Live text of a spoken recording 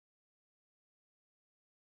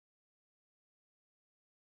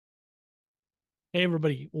Hey,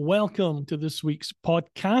 everybody. Welcome to this week's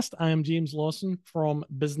podcast. I am James Lawson from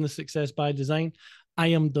Business Success by Design. I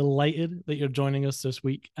am delighted that you're joining us this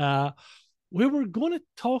week. We were going to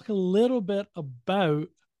talk a little bit about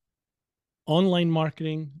online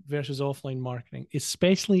marketing versus offline marketing,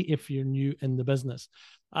 especially if you're new in the business.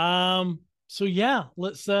 Let's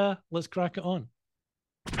crack it on.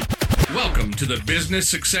 Welcome to the Business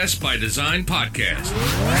Success by Design podcast,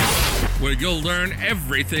 where you'll learn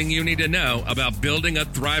everything you need to know about building a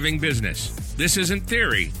thriving business. This isn't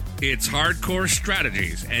theory. It's hardcore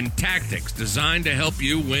strategies and tactics designed to help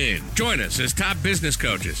you win. Join us as top business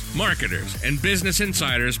coaches, marketers, and business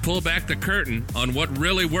insiders pull back the curtain on what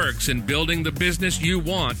really works in building the business you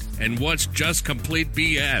want and what's just complete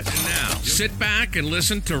BS. And now, sit back and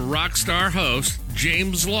listen to rockstar host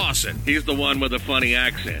James Lawson, he's the one with a funny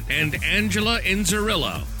accent, and Angela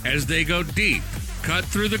Inzerillo as they go deep, cut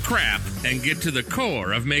through the crap, and get to the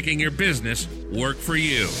core of making your business work for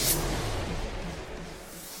you.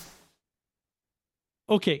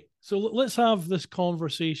 Okay, so let's have this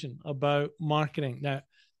conversation about marketing. Now,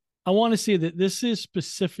 I want to say that this is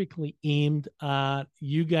specifically aimed at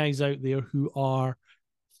you guys out there who are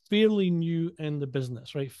fairly new in the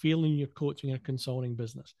business, right? Fairly new coaching or consulting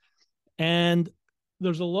business. And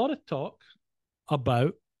there's a lot of talk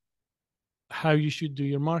about how you should do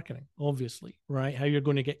your marketing, obviously, right? How you're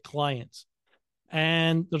going to get clients.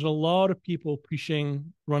 And there's a lot of people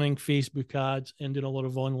pushing running Facebook ads and doing a lot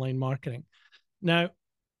of online marketing. Now,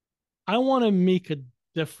 I want to make a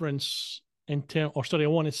difference I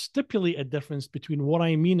want to stipulate a difference between what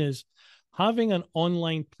I mean is having an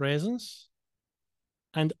online presence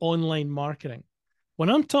and online marketing. When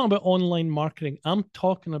I'm talking about online marketing, I'm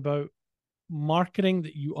talking about marketing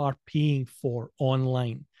that you are paying for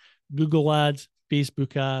online. Google ads,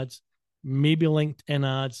 Facebook ads, maybe LinkedIn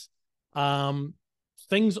ads,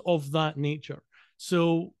 things of that nature.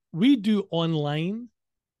 So we do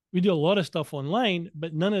a lot of stuff online,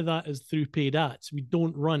 but none of that is through paid ads. We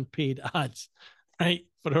don't run paid ads, right,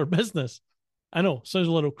 for our business. I know, sounds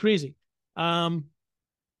a little crazy. And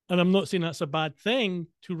I'm not saying that's a bad thing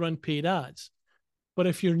to run paid ads. But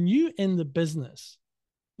if you're new in the business,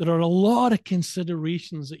 there are a lot of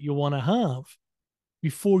considerations that you want to have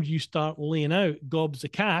before you start laying out gobs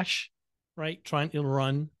of cash, right, trying to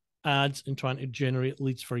run ads and trying to generate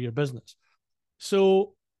leads for your business.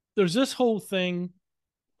 So there's this whole thing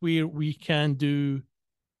where we can do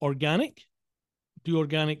organic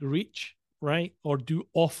reach, right? Or do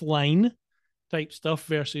offline type stuff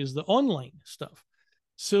versus the online stuff.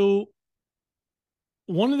 So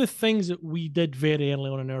one of the things that we did very early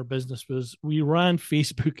on in our business was we ran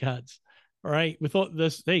Facebook ads. All right. We thought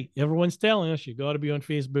hey, everyone's telling us you got to be on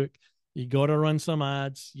Facebook. You got to run some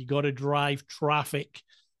ads. You got to drive traffic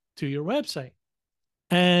to your website.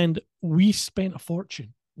 And we spent a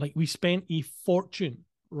fortune. Like we spent a fortune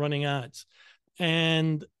running ads.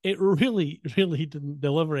 And it really, really didn't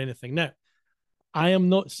deliver anything. Now, I am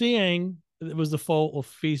not saying it was the fault of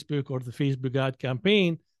Facebook or the Facebook ad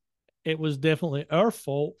campaign. It was definitely our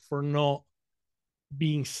fault for not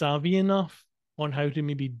being savvy enough on how to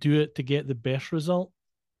maybe do it to get the best result.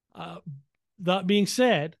 That being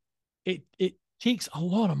said, it takes a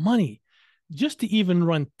lot of money just to even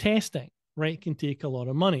run testing, right? It can take a lot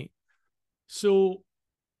of money. So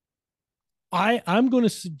I'm going to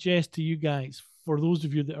suggest to you guys, for those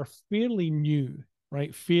of you that are fairly new,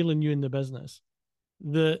 right, fairly new in the business,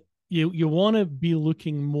 that you want to be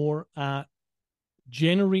looking more at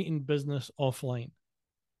generating business offline.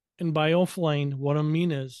 And by offline, what I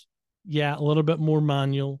mean is, yeah, a little bit more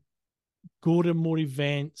manual, go to more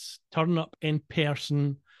events, turn up in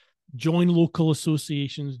person, join local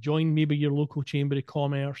associations, join maybe your local chamber of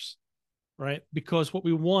commerce, right? Because what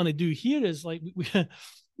we want to do here is like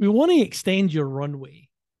we want to extend your runway.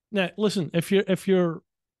 Now, listen, if you're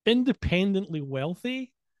independently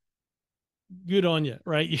wealthy, good on you,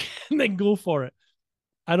 right? Then go for it.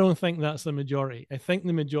 I don't think that's the majority. I think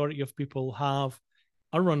the majority of people have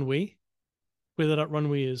a runway, whether that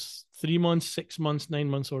runway is 3 months, 6 months, 9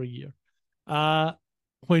 months, or a year.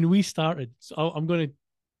 When we started, so I'm going to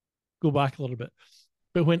go back a little bit,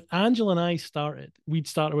 but when Angela and I started, we'd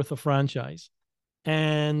started with a franchise,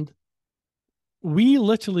 and we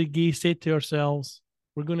literally said to ourselves,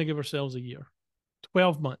 we're going to give ourselves a year,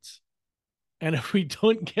 12 months. And if we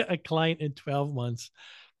don't get a client in 12 months,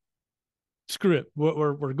 screw it.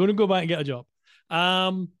 We're going to go back and get a job.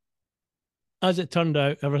 As it turned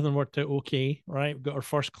out, everything worked out okay, right? We got our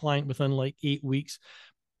first client within like 8 weeks.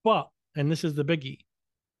 But, and this is the biggie,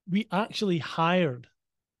 we actually hired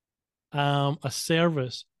a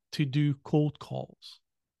service to do cold calls.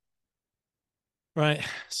 Right.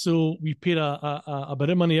 So we paid a bit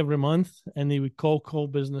of money every month, and they would call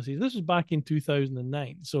businesses. This was back in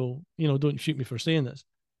 2009. So, don't shoot me for saying this.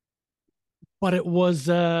 But it was,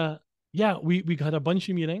 yeah, we had a bunch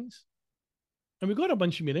of meetings, and we got a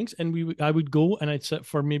bunch of meetings, and I would go and I'd sit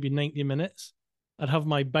for maybe 90 minutes. I'd have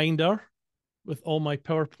my binder with all my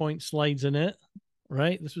PowerPoint slides in it.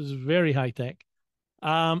 Right. This was very high tech.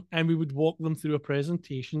 And we would walk them through a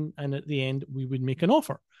presentation, and at the end, we would make an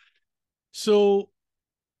offer. So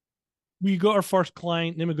we got our first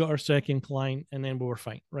client, then we got our second client, and then we were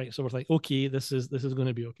fine, right? So we're like, okay, this is going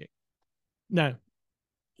to be okay. Now,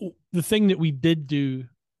 the thing that we did do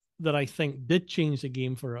that I think did change the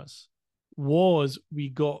game for us was we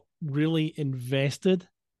got really invested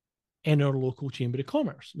in our local chamber of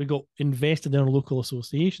commerce. We got invested in our local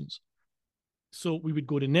associations. So we would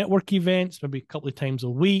go to network events maybe a couple of times a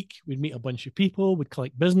week. We'd meet a bunch of people. We'd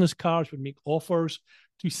collect business cards. We'd make offers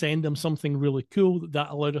to send them something really cool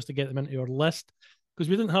that allowed us to get them into our list, because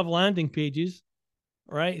we didn't have landing pages,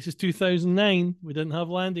 right? This is 2009. We didn't have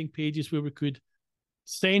landing pages where we could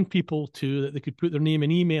send people to that they could put their name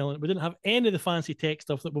and email in. We didn't have any of the fancy tech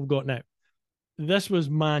stuff that we've got now. This was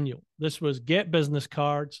manual. This was get business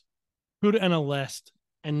cards, put it in a list,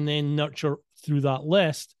 and then nurture through that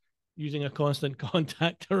list using a constant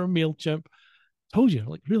contact or a MailChimp. Told you,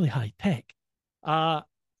 like really high tech.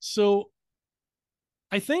 So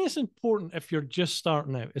I think it's important if you're just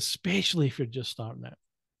starting out, especially if you're just starting out,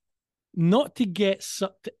 not to get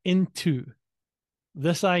sucked into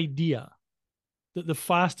this idea that the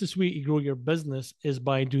fastest way to grow your business is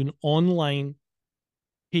by doing online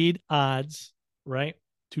paid ads, right?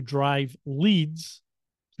 To drive leads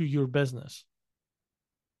to your business.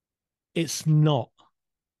 It's not.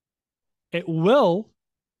 It will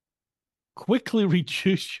quickly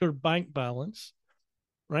reduce your bank balance,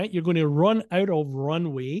 right? You're going to run out of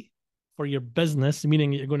runway for your business,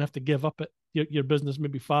 meaning you're going to have to give up your business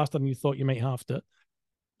maybe faster than you thought you might have to.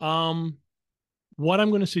 What I'm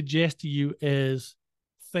going to suggest to you is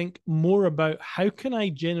think more about how can I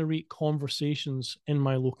generate conversations in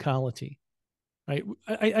my locality, right?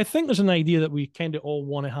 I think there's an idea that we kind of all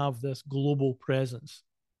want to have this global presence.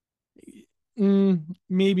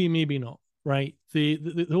 Maybe not, right?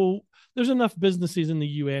 The whole, there's enough businesses in the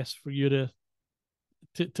US for you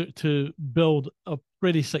to build a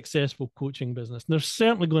pretty successful coaching business. And there's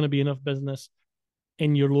certainly going to be enough business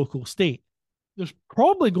in your local state. There's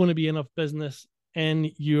probably going to be enough business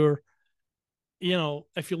in your,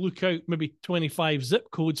 if you look out maybe 25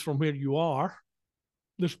 zip codes from where you are,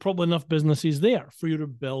 there's probably enough businesses there for you to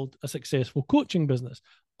build a successful coaching business,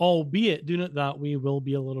 albeit doing it that way will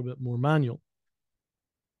be a little bit more manual.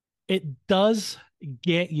 It does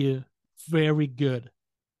get you very good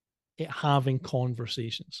at having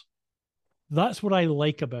conversations. That's what I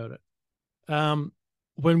like about it.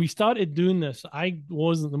 When we started doing this, I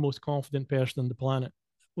wasn't the most confident person on the planet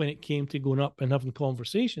when it came to going up and having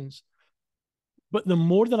conversations. But the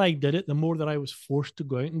more that I did it, the more that I was forced to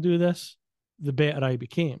go out and do this, the better I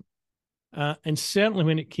became. And certainly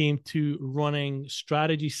when it came to running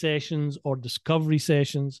strategy sessions or discovery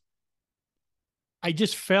sessions, I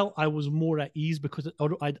just felt I was more at ease because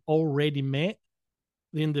I'd already met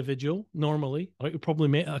the individual normally. We probably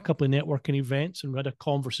met at a couple of networking events and had a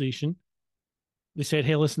conversation. They said,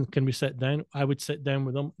 hey, listen, can we sit down? I would sit down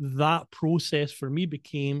with them. That process for me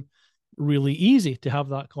became really easy to have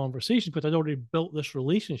that conversation because I'd already built this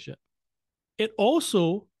relationship. It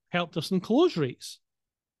also helped us in close rates,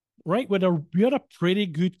 right? We had a pretty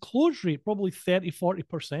good close rate, probably 30,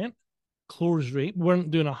 40% close rate. We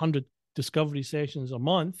weren't doing 100 discovery sessions a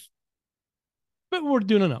month, but we're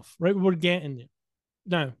doing enough, right? We're getting there.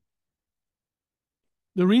 Now,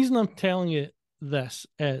 the reason I'm telling you this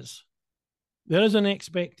is there is an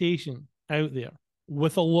expectation out there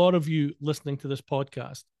with a lot of you listening to this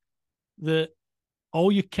podcast that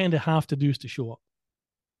all you kind of have to do is to show up.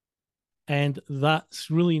 And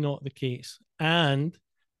that's really not the case. And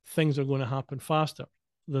things are going to happen faster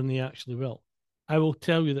than they actually will. I will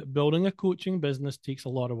tell you that building a coaching business takes a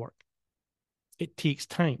lot of work. It takes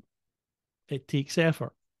time. It takes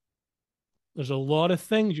effort. There's a lot of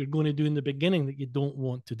things you're going to do in the beginning that you don't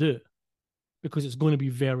want to do because it's going to be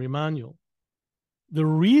very manual. The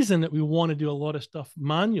reason that we want to do a lot of stuff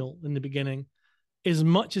manual in the beginning, as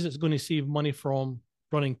much as it's going to save money from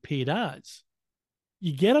running paid ads,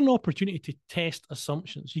 you get an opportunity to test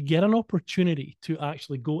assumptions. You get an opportunity to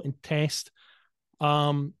actually go and test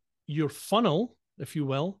your funnel, if you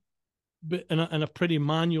will, but in a pretty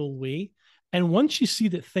manual way. And once you see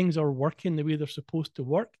that things are working the way they're supposed to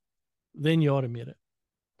work, then you automate it.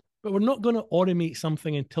 But we're not going to automate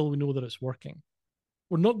something until we know that it's working.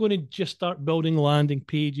 We're not going to just start building landing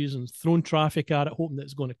pages and throwing traffic at it, hoping that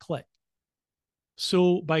it's going to click.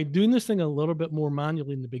 So by doing this thing a little bit more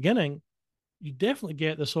manually in the beginning, you definitely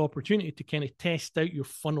get this opportunity to kind of test out your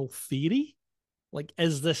funnel theory. Like,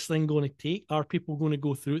 is this thing going to take? Are people going to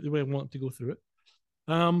go through it the way I want to go through it?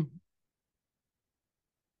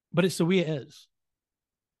 But it's the way it is.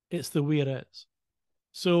 It's the way it is.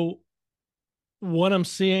 So what I'm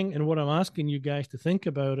saying and what I'm asking you guys to think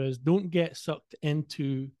about is, don't get sucked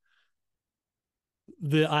into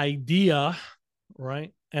the idea,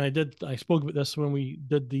 right? And I spoke about this when we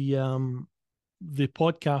did the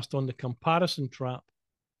podcast on the comparison trap.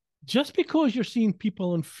 Just because you're seeing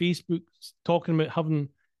people on Facebook talking about having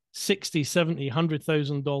 60, 70,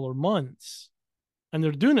 $100,000 months, and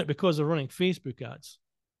they're doing it because they're running Facebook ads,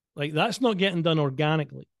 like, that's not getting done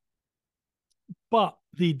organically. But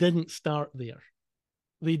they didn't start there.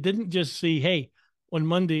 They didn't just say, hey, on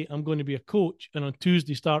Monday, I'm going to be a coach, and on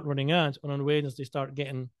Tuesday, start running ads, and on Wednesday, start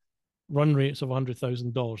getting run rates of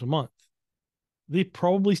 $100,000 a month. They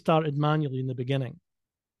probably started manually in the beginning,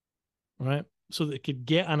 right? So that they could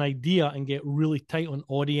get an idea and get really tight on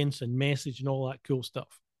audience and message and all that cool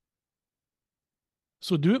stuff.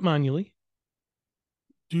 So do it manually.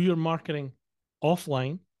 Do your marketing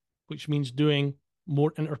offline, which means doing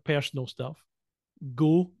more interpersonal stuff.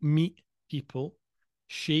 Go meet people,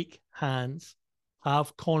 shake hands,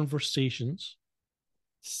 have conversations,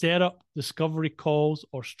 set up discovery calls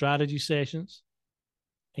or strategy sessions,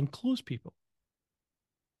 and close people.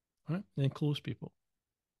 Right? And close people.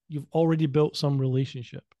 You've already built some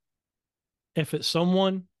relationship. If it's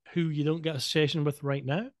someone who you don't get a session with right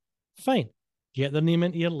now, fine. Get their name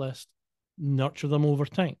into your list, nurture them over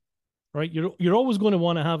time. Right? You're always going to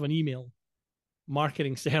want to have an email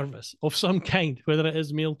marketing service of some kind, whether it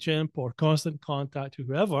is MailChimp or Constant Contact or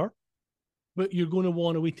whoever, but you're going to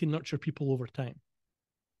want a way to nurture people over time.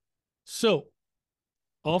 So,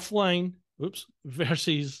 offline,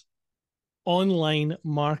 versus online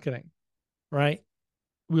marketing, right?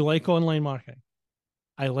 We like online marketing.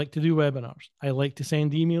 I like to do webinars. I like to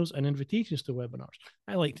send emails and invitations to webinars.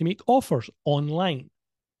 I like to make offers online.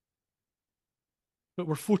 But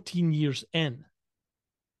we're 14 years in,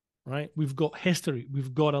 right? We've got history.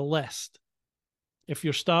 We've got a list. If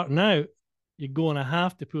you're starting out, you're going to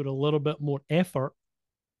have to put a little bit more effort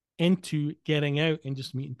into getting out and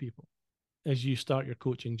just meeting people as you start your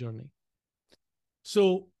coaching journey.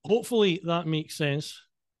 So hopefully that makes sense,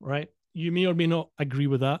 right? You may or may not agree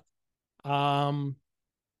with that.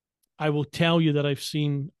 I will tell you that I've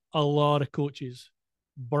seen a lot of coaches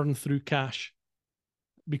burn through cash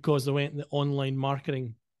because they went the online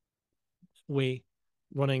marketing way,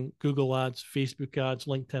 running Google ads, Facebook ads,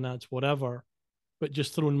 LinkedIn ads, whatever, but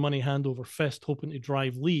just throwing money hand over fist, hoping to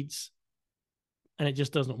drive leads. And it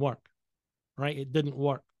just doesn't work, right? It didn't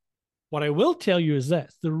work. What I will tell you is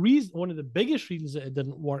this: one of the biggest reasons that it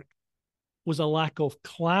didn't work was a lack of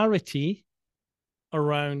clarity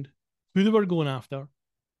around who they were going after,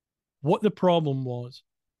 what the problem was,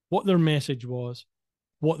 what their message was,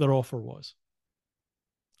 what their offer was.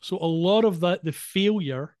 So a lot of that, the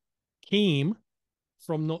failure came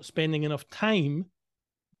from not spending enough time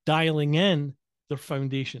dialing in their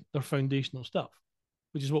foundational stuff,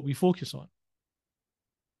 which is what we focus on.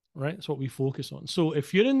 Right? That's what we focus on. So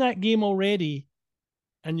if you're in that game already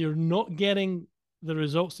and you're not getting the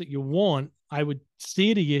results that you want, I would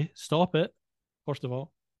say to you, stop it. First of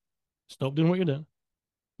all, stop doing what you're doing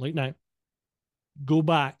right now. Go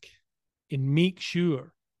back and make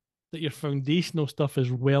sure that your foundational stuff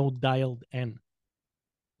is well dialed in,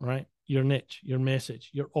 right? Your niche, your message,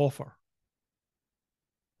 your offer,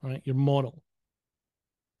 right? Your model,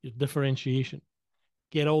 your differentiation.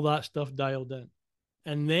 Get all that stuff dialed in.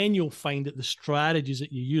 And then you'll find that the strategies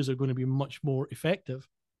that you use are going to be much more effective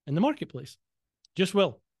in the marketplace. Just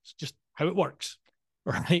will. It's just how it works,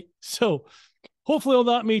 right? So hopefully all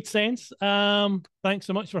that made sense. Thanks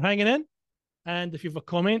so much for hanging in. And if you have a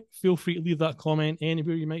comment, feel free to leave that comment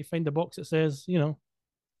anywhere. You might find a box that says,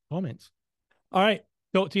 comments. All right.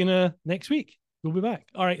 Talk to you next week. We'll be back.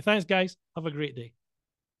 All right. Thanks, guys. Have a great day.